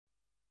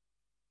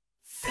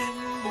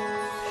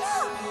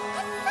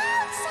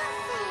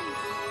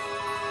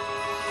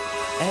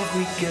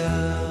Every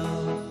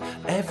girl,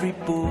 every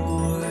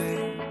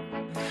boy,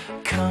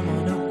 come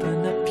on,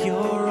 open up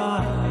your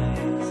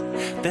eyes.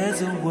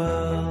 There's a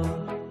world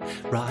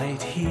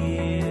right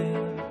here,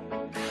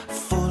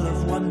 full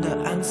of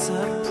wonder and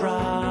surprise.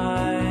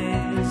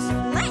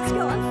 Let's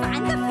go and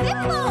find the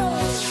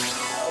Fimbles!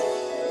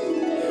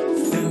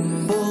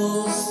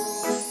 Fimbles,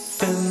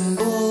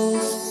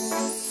 Fimbles,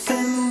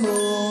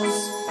 Fimbles.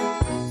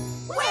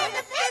 We're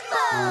the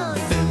Fimbles!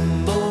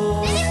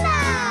 Fimbles,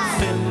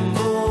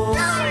 Fimbles,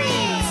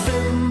 Florrie!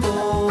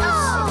 Fimbles.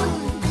 Oh!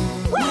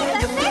 We're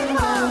the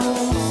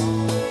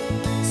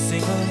Fimbles!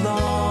 Sing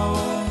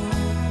along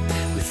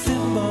with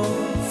Fimble,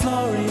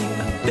 Florrie,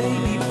 and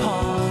Baby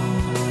Pom.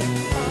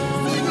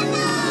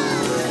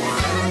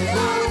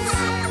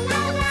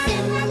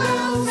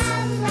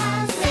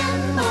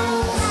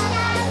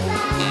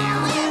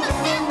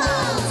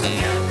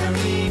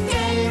 Every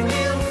day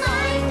we'll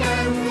find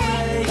and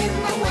play in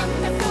the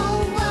wonderful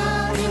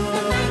world, in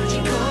the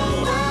magical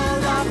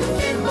world of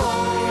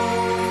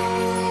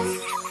Fimbles.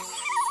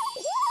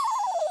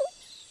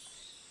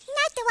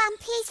 Another one,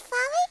 please,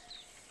 Florrie.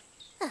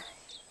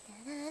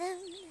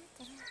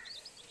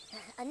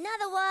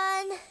 Another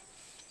one.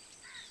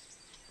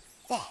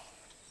 There.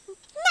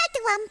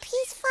 Another one,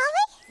 please,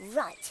 Florrie.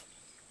 Right.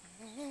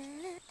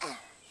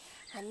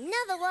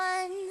 Another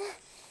one.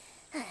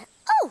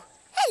 Oh,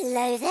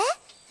 hello there.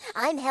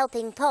 I'm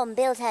helping Pom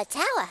build her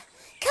tower.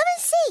 Come and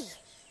see.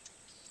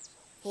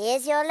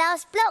 Here's your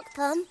last block,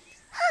 Pom.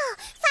 Oh,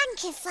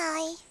 thank you,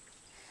 Florrie.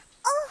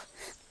 Oh,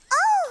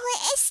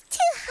 it's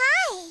too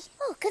high.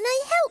 Oh, can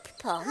I help,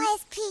 Pom?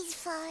 Yes, please,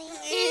 Florrie.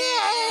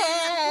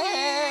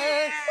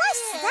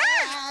 What's that?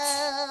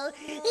 Oh,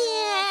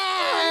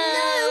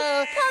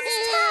 no, Pom's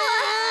tower.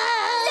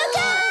 Look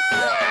out!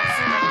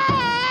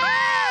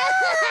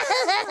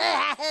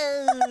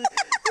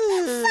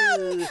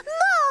 Fun! More!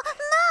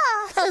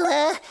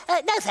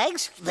 No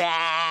thanks.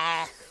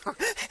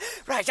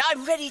 Right,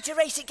 I'm ready to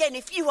race again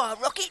if you are,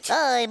 Rocket.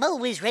 I'm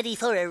always ready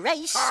for a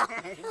race.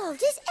 Oh,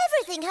 does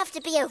everything have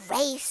to be a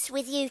race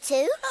with you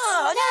two?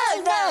 Oh,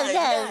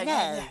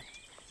 no.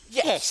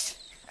 Yes.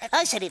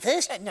 I said it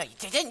first. No, you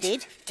didn't.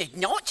 Did. Did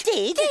not.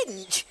 Did.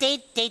 Didn't.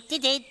 Did.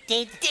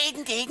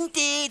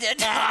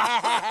 Didn't.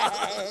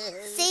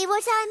 See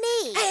what I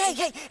mean?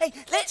 Hey,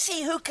 let's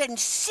see who can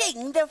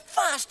sing the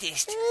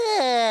fastest.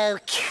 Oh,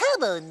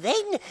 come on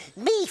then.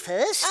 Me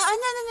first.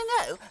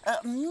 No.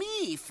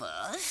 Me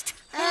first.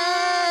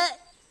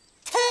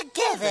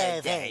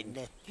 Together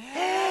then.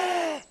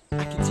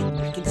 I can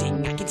sing. I can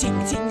sing. I can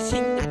sing. I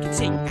can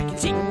sing. I can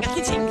sing. I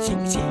can sing.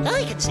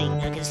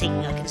 I can sing.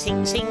 I can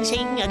sing,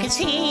 sing. I can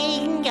sing,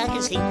 Just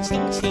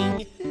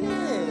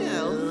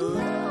like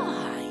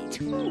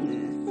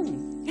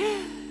you.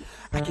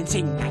 I can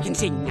sing. I can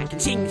sing,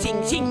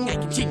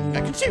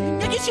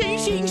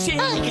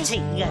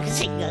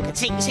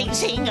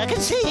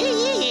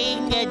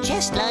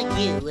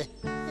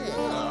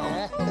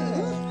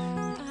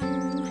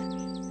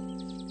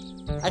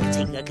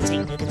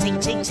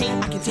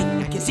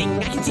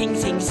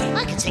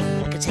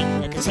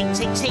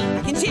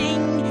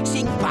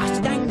 sing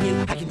faster than you.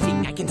 I can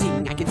sing. I can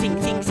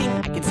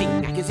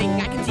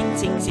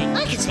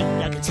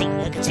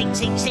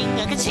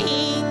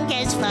sing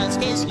as fast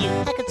as you.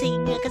 I can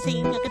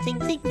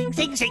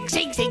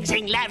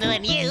sing louder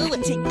than you. I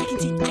can sing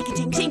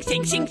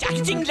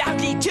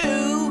loudly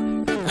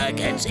too. I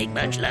can sing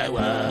much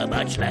lower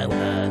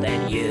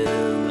than you.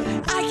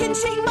 I can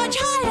sing much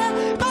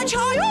higher.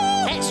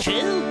 That's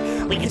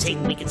true. We can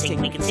sing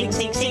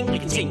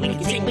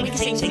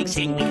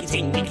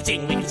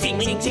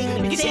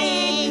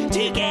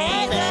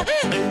together.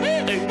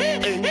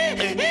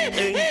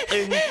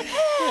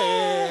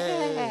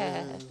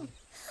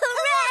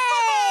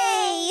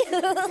 Hooray!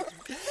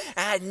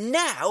 And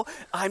now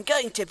I'm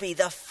going to be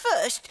the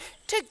first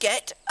to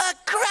get a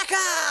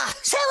cracker.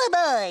 So am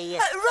I.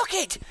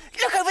 Rocket,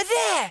 look over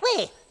there.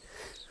 Where?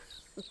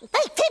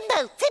 Hey,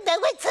 Fimbo,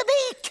 wait for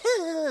me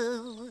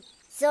too.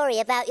 Sorry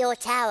about your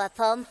tower,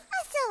 Pom.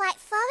 That's all right,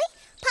 Florrie.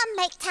 Pom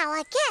make tower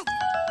again.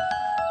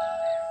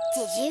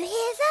 Did you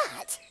hear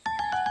that?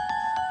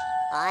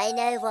 I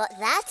know what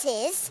that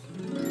is.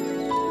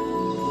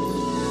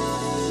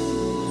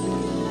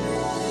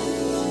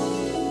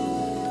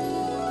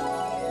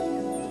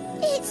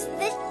 It's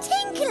the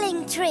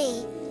tinkling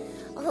tree.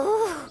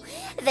 Oh,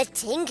 the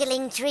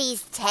tinkling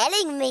tree's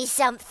telling me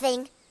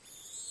something.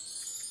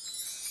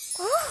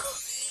 Oh,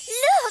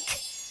 look!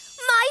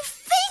 My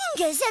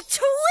fingers are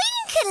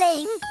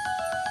twinkling.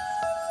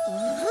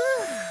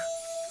 Ooh,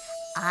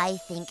 I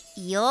think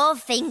your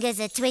fingers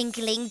are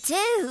twinkling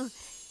too.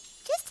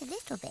 Just a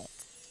little bit.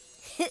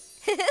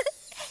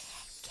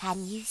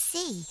 Can you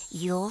see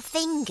your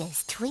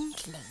fingers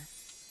twinkling?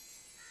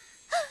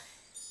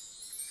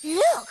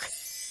 Look!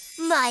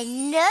 My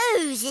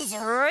nose is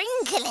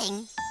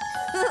wrinkling.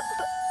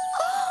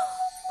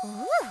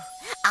 Ooh,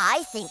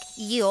 I think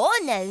your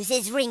nose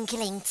is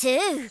wrinkling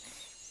too.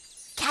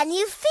 Can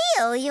you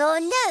feel your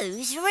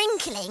nose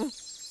wrinkling?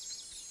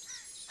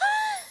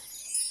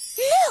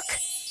 Look!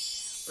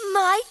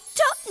 My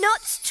top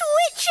knot's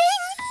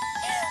twitching.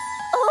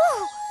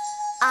 Oh,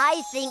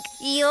 I think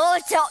your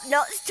top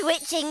knot's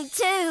twitching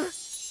too.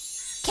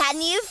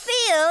 Can you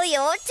feel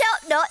your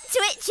top knot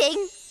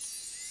twitching?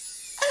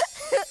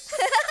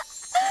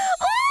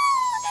 Oh,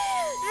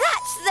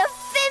 that's the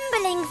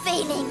fimbling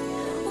feeling.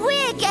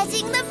 We're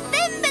getting the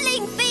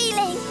fimbling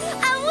feeling,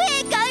 and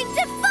we're going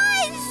to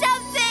find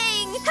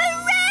something.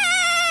 Hooray!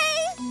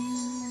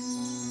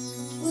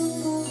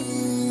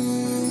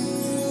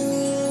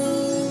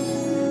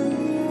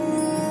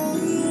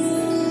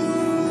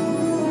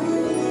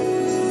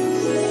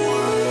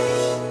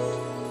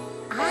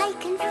 I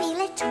can feel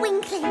a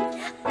twinkling,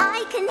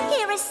 I can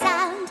hear a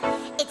sound.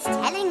 It's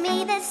telling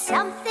me there's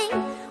something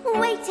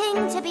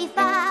waiting to be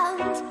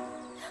found.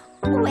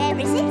 Where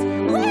is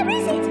it? Where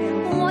is it?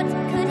 What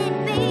could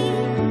it be?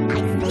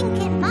 I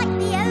think it might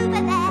be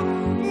over there.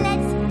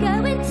 Let's go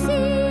and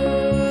see.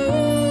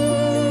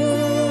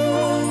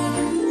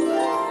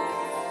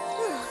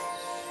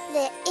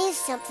 There is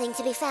something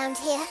to be found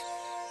here.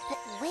 But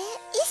where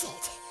is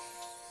it?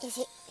 Is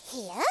it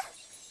here?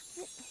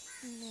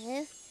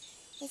 No.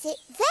 Is it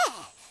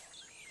there?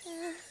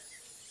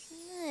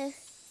 No.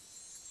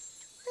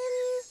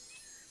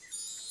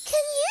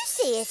 Can you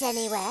see it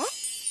anywhere?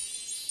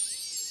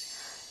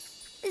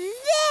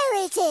 There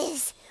it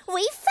is!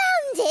 We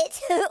found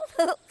it!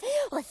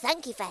 Well,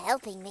 thank you for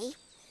helping me.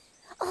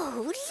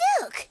 Oh,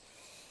 look!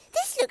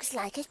 This looks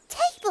like a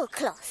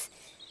tablecloth.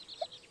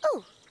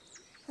 Oh,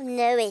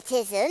 no it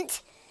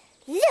isn't.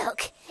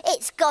 Look,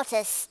 it's got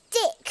a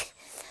stick.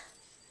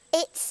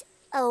 It's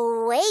a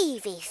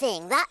wavy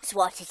thing, that's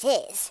what it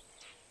is.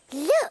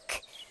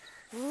 Look!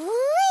 Whee!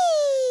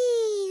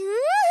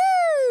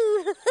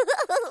 Woo!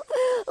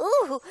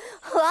 Ooh,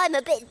 I'm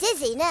a bit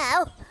dizzy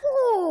now.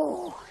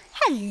 Oh,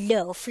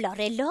 hello,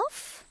 Florrie,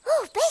 love.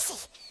 Oh,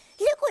 Bessie,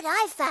 look what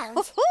I found.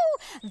 Oh,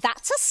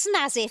 that's a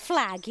snazzy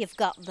flag you've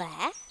got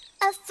there.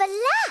 A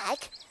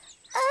flag?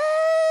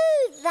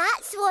 Oh,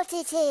 that's what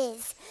it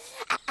is.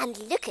 And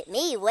look at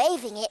me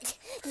waving it.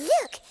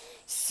 Look,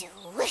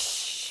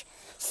 swish,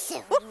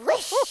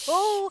 swish.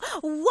 Oh,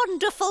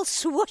 wonderful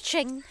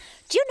swooshing.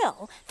 Do you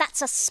know,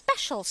 that's a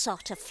special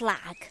sort of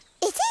flag.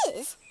 It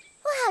is?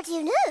 Well, how do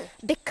you know?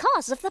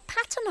 Because of the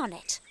pattern on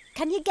it.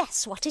 Can you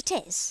guess what it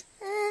is?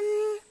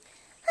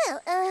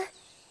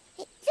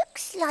 It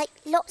looks like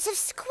lots of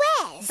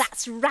squares.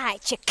 That's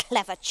right, you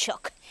clever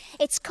chuck.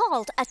 It's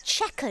called a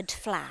checkered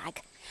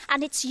flag,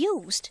 and it's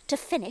used to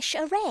finish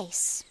a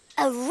race.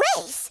 A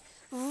race?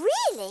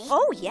 Really?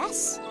 Oh,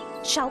 yes.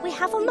 Shall we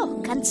have a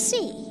look and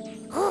see?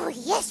 Oh,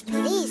 yes,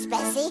 please,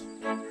 Bessie.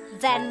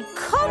 Then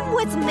come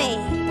with me.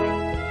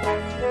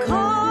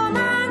 Come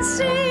and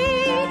see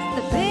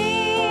the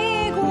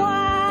big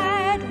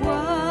wide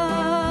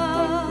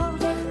world.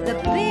 The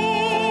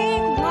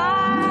big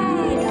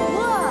wide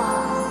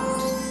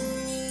world.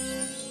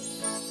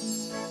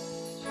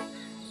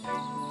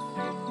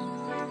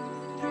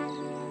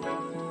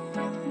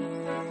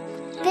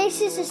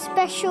 This is a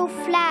special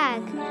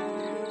flag.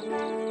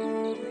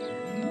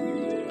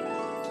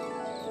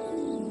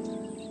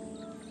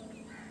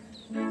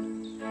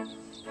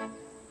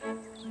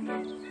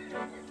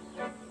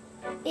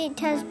 It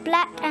has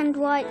black and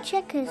white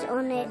checkers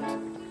on it.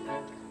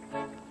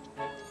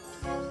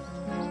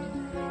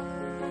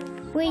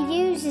 We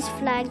use this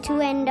flag to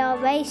end our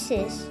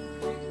races.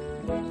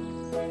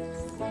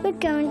 We're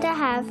going to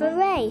have a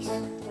race.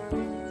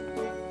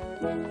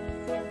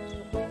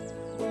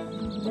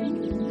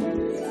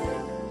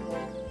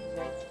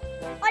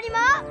 On your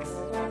marks.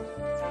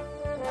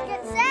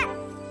 Get set.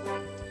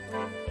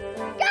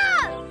 Go!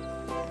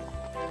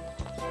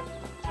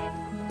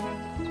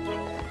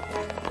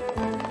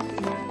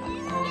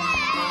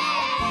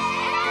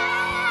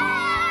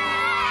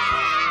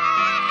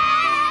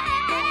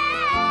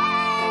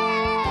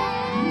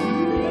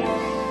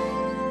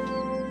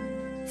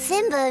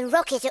 Fimble and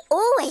Rocket are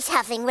always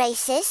having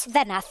races.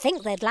 Then I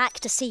think they'd like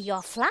to see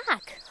your flag.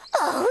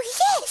 Oh,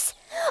 yes!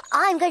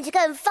 I'm going to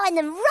go and find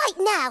them right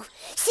now.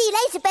 See you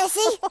later,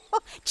 Bessie.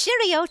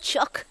 Cheerio,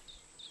 Chuck.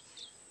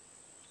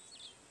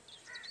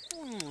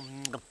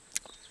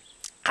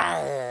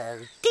 Oh,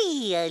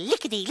 dear,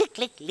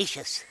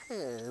 lickety-lick-lick-licious.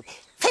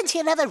 Fancy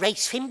another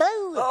race, Fimbo?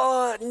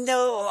 Oh,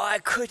 no, I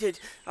couldn't.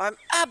 I'm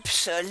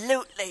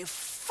absolutely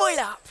full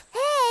up.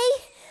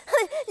 Hey,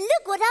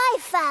 look what I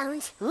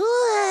found.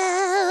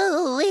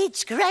 Whoa,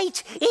 it's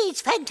great.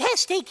 It's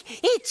fantastic.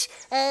 It's,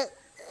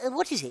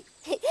 what is it?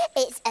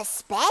 It's a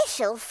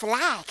special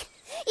flag.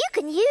 You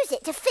can use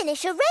it to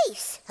finish a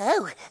race.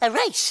 Oh, a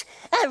race.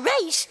 A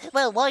race?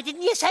 Well, why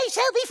didn't you say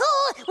so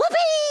before?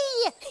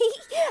 Whoopee!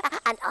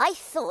 And I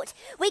thought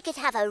we could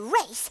have a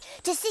race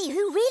to see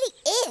who really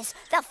is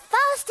the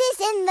fastest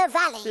in the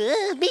valley.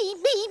 Me.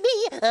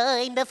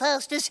 I'm the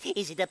fastest.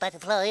 Is it a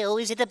butterfly or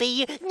is it a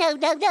bee? No,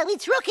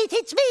 it's Rocket,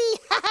 it's me.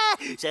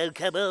 So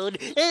come on,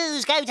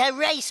 who's going to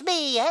race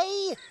me,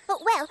 eh?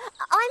 Well,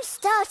 I'm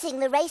starting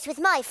the race with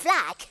my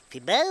flag.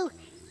 Fimbo?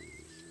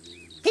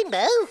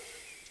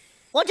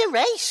 Want a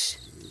race?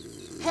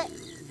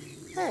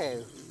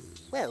 Oh,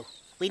 well,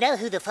 We know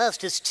who the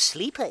fastest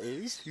sleeper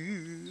is.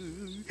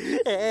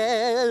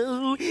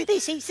 Oh,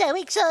 this is so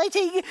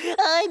exciting.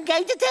 I'm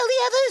going to tell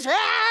the others.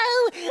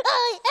 Oh,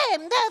 I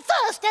am the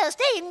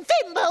fastest in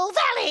Fimble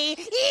Valley.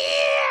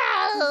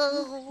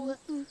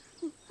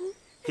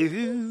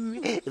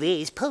 Yeah!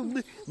 There's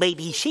Pom.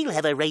 Maybe she'll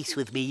have a race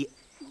with me.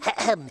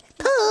 Pom!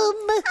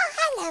 Oh,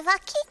 hello,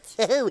 Rocket.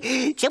 Oh,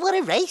 do you want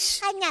a race?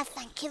 Oh, no,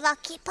 thank you,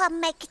 Rocket.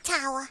 Pom, make a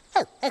tower.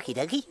 Oh, okie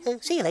dokie.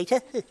 See you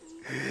later.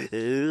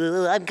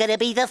 I'm gonna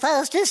be the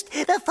fastest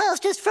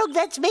frog,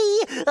 that's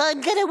me. I'm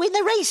gonna win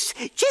the race.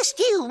 Just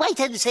you wait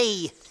and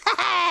see.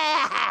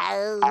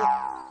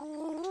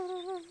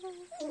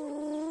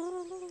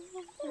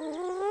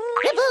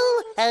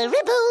 Ribble,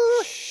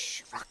 Ribble.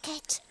 Shh,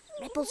 Rocket.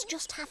 Ribble's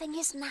just having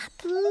his nap.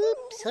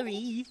 Oops,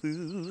 sorry.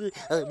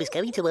 I was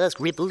going to ask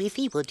Ribble if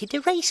he wanted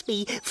to race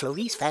me.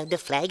 Florrie's found a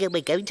flag and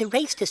we're going to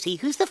race to see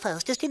who's the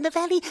fastest in the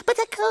valley, but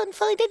I can't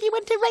find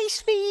anyone to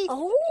race me.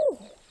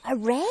 Oh, a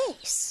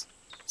race.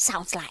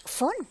 Sounds like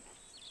fun.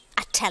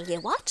 I tell you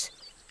what,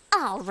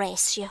 I'll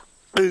race you.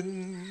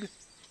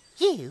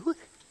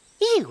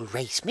 You'll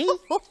race me?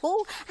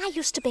 Oh, I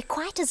used to be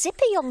quite a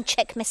zippy young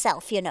chick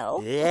myself, you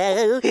know.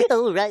 Oh,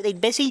 all right then,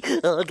 Bessie.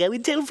 I'll go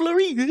and tell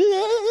Florrie.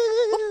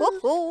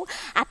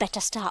 I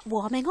better start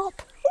warming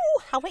up.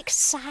 Oh, how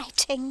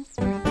exciting.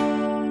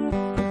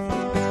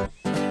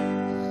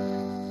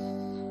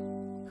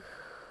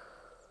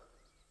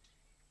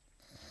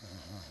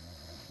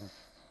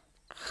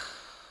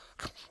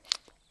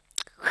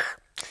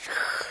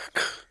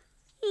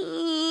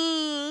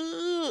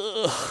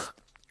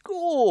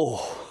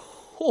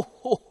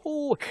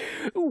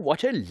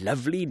 What a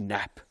lovely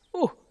nap.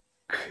 Oh,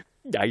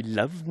 I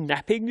love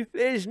napping.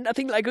 There's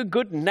nothing like a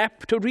good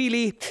nap to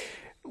really,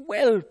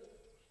 well,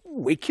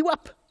 wake you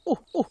up.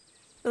 Oh.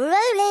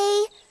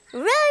 Rolly!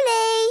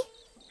 Rolly!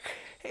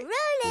 Rolly!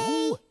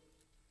 Oh,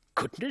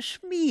 goodness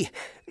me.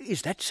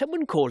 Is that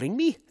someone calling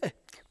me?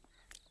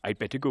 I'd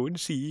better go and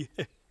see.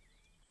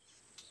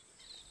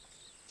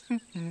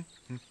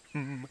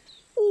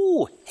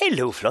 Oh,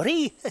 hello,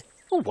 Florrie.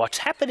 What's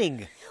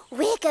happening?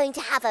 We're going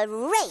to have a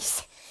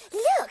race.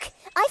 Look,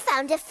 I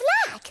found a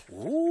flag.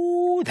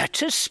 Oh,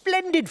 that's a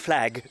splendid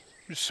flag.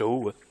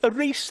 So, a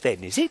race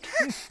then, is it?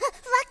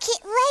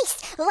 Rocket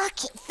race.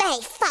 Rocket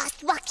very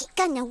fast. Rocket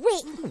gonna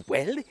win.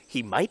 Well,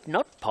 he might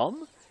not,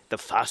 Pom. The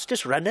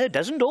fastest runner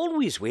doesn't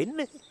always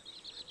win.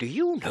 Do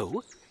you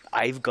know,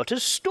 I've got a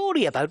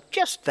story about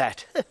just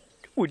that.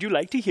 Would you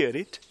like to hear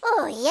it?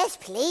 Oh, yes,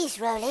 please,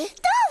 Rolly.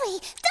 Dory!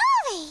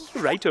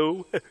 Dory!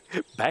 Righto.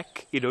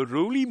 Back in a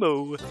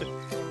roly-mo.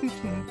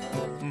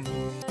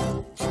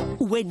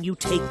 When you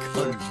take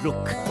a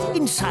look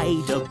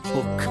inside a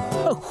book,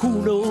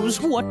 who knows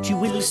what you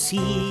will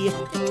see?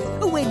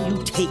 When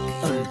you take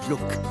a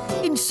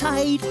look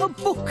inside a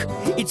book,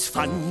 it's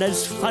fun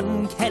as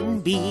fun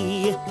can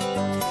be.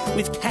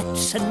 With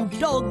cats and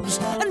dogs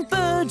and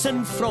birds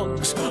and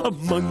frogs, a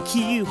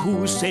monkey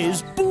who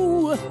says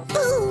boo,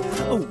 boo.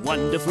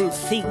 Wonderful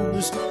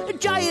things,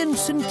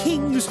 giants and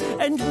kings,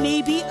 and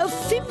maybe a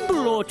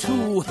fimble or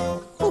two.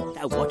 Oh,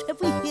 now what have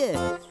we here?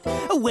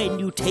 When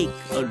you take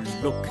a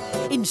look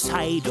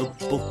inside a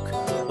book,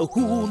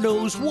 who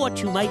knows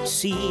what you might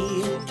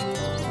see?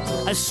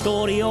 A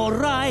story or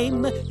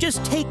rhyme,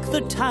 just take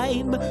the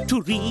time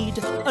to read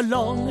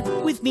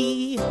along with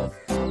me.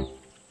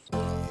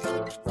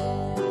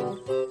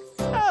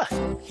 Ah,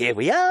 here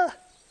we are.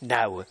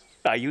 Now,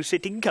 are you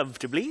sitting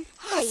comfortably?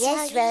 Oh,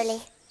 yes,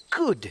 Rolly.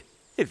 Good.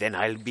 Then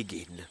I'll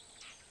begin.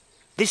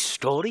 This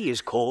story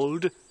is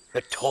called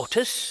The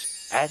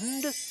Tortoise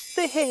and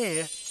the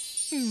Hare.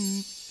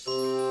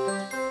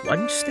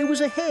 Once there was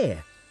a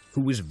hare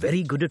who was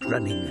very good at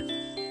running.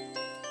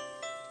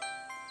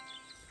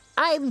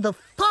 I'm the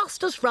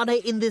fastest runner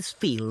in this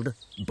field,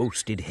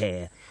 Boasted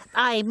Hare.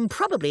 I'm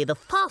probably the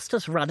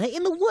fastest runner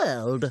in the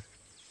world.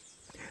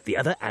 The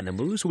other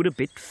animals were a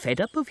bit fed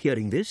up of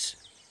hearing this.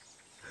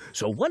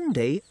 So one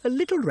day a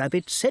little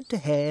rabbit said to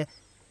Hare,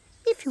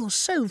 If you're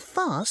so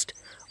fast,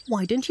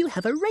 why don't you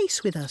have a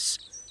race with us?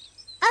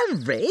 A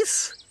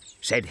race?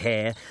 Said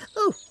Hare.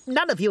 Oh,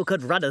 none of you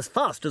could run as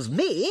fast as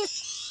me.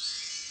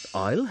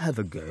 I'll have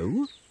a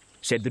go,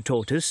 said the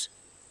tortoise.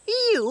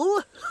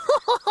 You?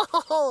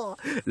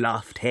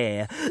 Laughed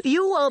Hare.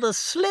 You are the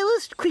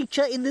slowest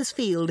creature in this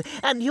field,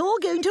 and you're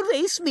going to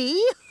race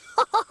me?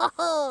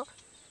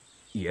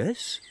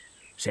 Yes,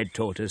 said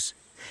Tortoise.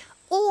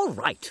 All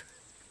right,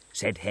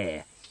 said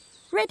Hare.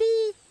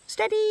 Ready,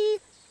 steady,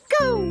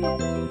 go!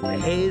 The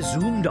hare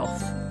zoomed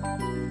off.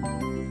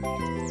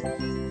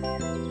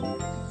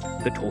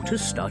 The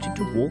tortoise started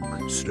to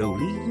walk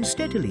slowly and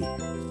steadily.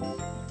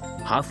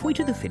 Halfway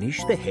to the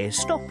finish, the hare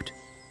stopped.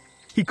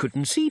 He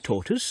couldn't see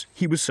Tortoise.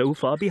 He was so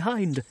far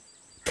behind.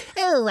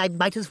 Oh, I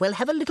might as well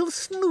have a little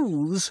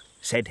snooze,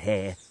 said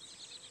Hare,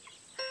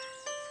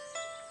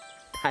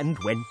 and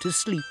went to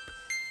sleep.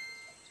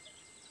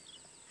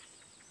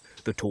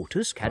 The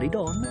tortoise carried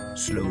on,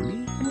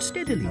 slowly and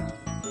steadily.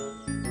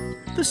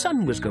 The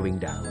sun was going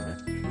down.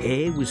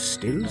 Hare was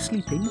still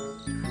sleeping,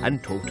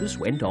 and Tortoise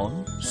went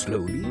on,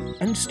 slowly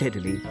and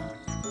steadily.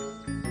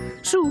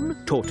 Soon,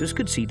 Tortoise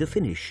could see the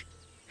finish.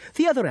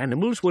 The other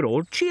animals were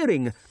all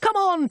cheering. "Come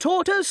on,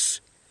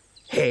 Tortoise!"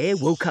 Hare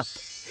woke up.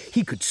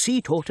 He could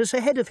see Tortoise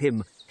ahead of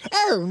him.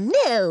 Oh,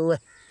 no!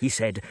 He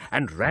said,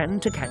 and ran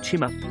to catch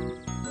him up.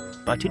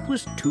 But it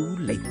was too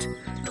late.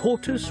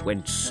 Tortoise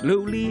went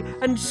slowly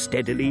and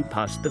steadily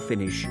past the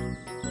finish.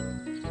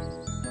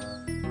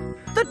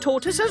 "The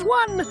tortoise has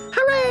won!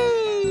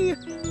 Hooray!"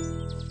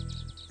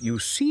 "You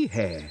see,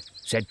 Hare,"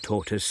 said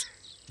Tortoise,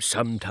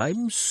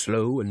 "sometimes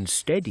slow and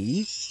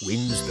steady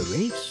wins the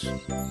race."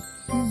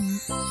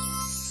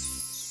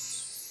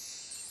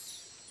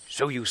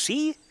 So you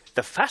see,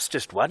 the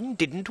fastest one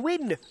didn't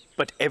win,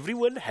 but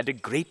everyone had a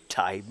great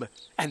time,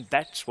 and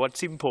that's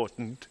what's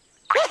important.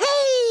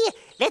 Hey!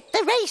 Let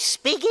the race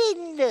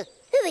begin!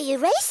 Who are you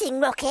racing,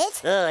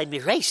 Rocket? I'm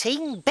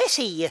racing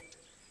Bessie.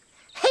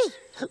 Hey,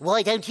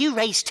 why don't you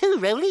race too,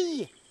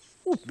 Rolly?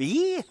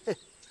 Me?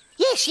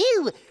 Yes,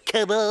 you.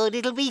 Come on,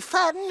 it'll be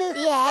fun.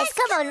 Yes,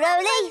 come on,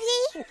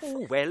 Rolly.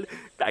 Oh, well,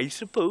 I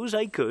suppose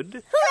I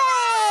could.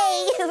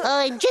 Hooray!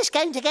 I'm just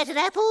going to get an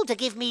apple to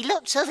give me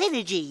lots of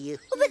energy.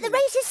 But the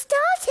race is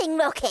starting,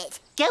 Rocket.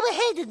 Go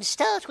ahead and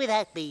start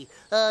without me.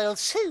 I'll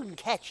soon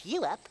catch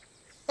you up.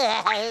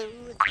 Well,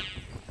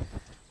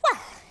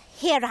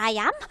 here I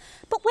am.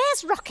 But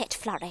where's Rocket,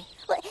 Florrie?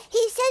 Well,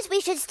 he says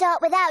we should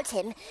start without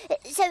him.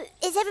 So,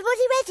 is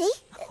everybody ready?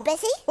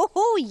 Bessie?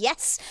 Oh,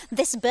 yes.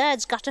 This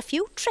bird's got a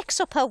few tricks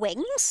up her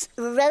wings.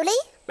 Rolly?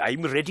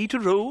 I'm ready to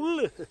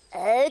roll.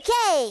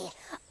 OK.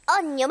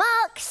 On your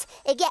marks,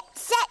 get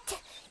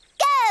set,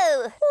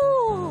 go!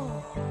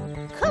 Ooh.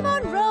 Come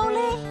on,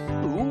 Rolly.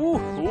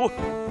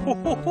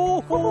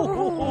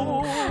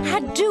 I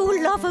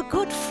do love a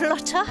good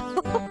flutter.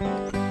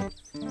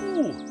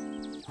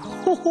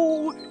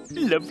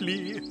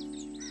 Lovely.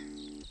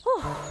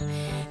 Oh,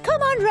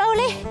 come on,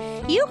 Rolly.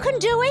 You can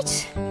do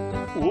it.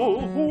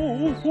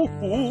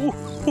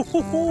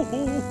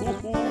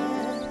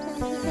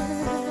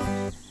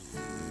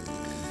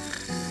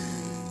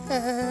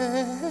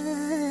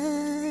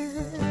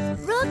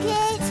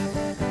 Rocket!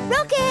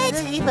 Rocket!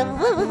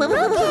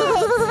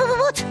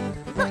 What?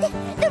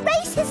 The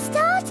race has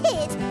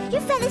started! You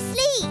fell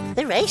asleep!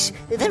 The race?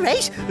 The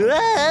race?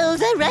 Oh,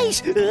 the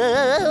race!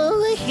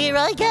 Oh, here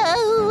I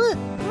go!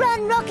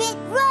 Run, Rocket,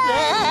 run!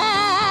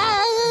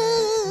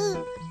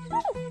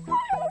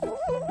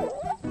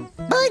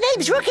 My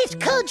name's Rocket,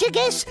 can't you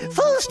guess?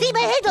 Full steam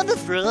ahead on the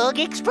Frog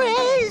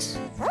Express!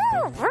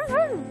 Oh,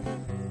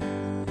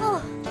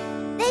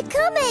 they're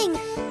coming!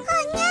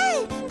 Oh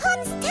no!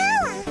 Pom's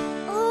tower!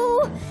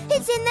 Oh,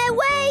 it's in their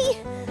way!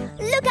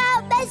 Look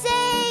out,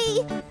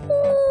 Bessie!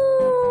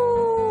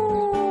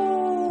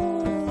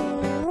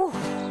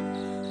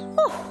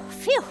 Oh,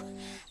 phew.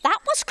 That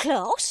was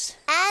close.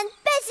 And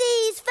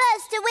Bessie's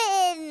first to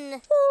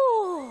win!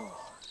 Ooh.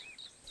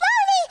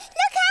 Rolly,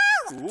 look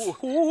out!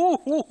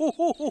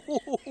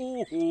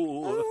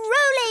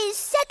 Rolly's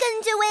second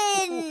to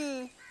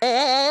win!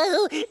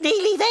 Oh,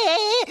 nearly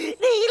there!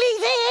 Nearly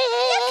there!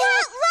 Look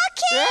out,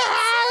 Rocket!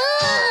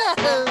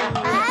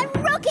 And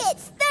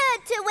Rocket's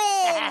third to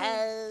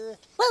win!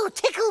 Well,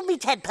 tickle me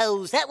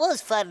tadpoles, that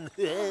was fun.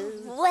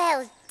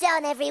 Well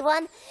done,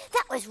 everyone.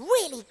 That was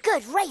really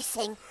good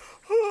racing.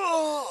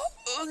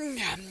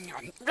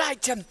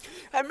 Right,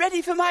 I'm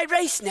ready for my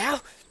race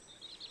now.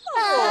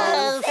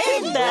 Oh,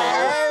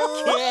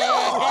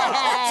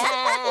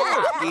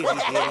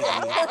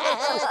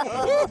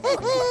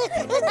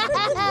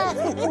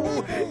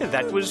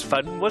 That was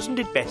fun, wasn't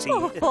it, Bessie?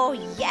 Oh,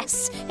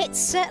 yes. It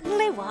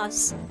certainly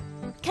was.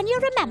 Can you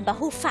remember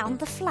who found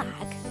the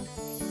flag?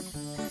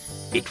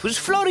 It was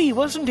Florrie,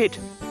 wasn't it?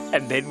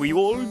 And then we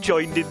all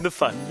joined in the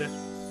fun.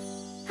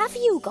 Have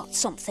you got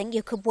something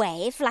you could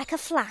wave like a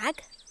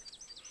flag?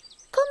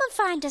 Come and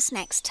find us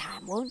next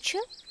time, won't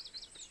you?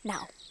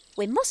 Now,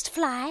 we must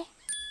fly.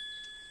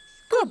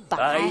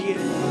 Goodbye.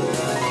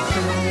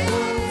 Bye.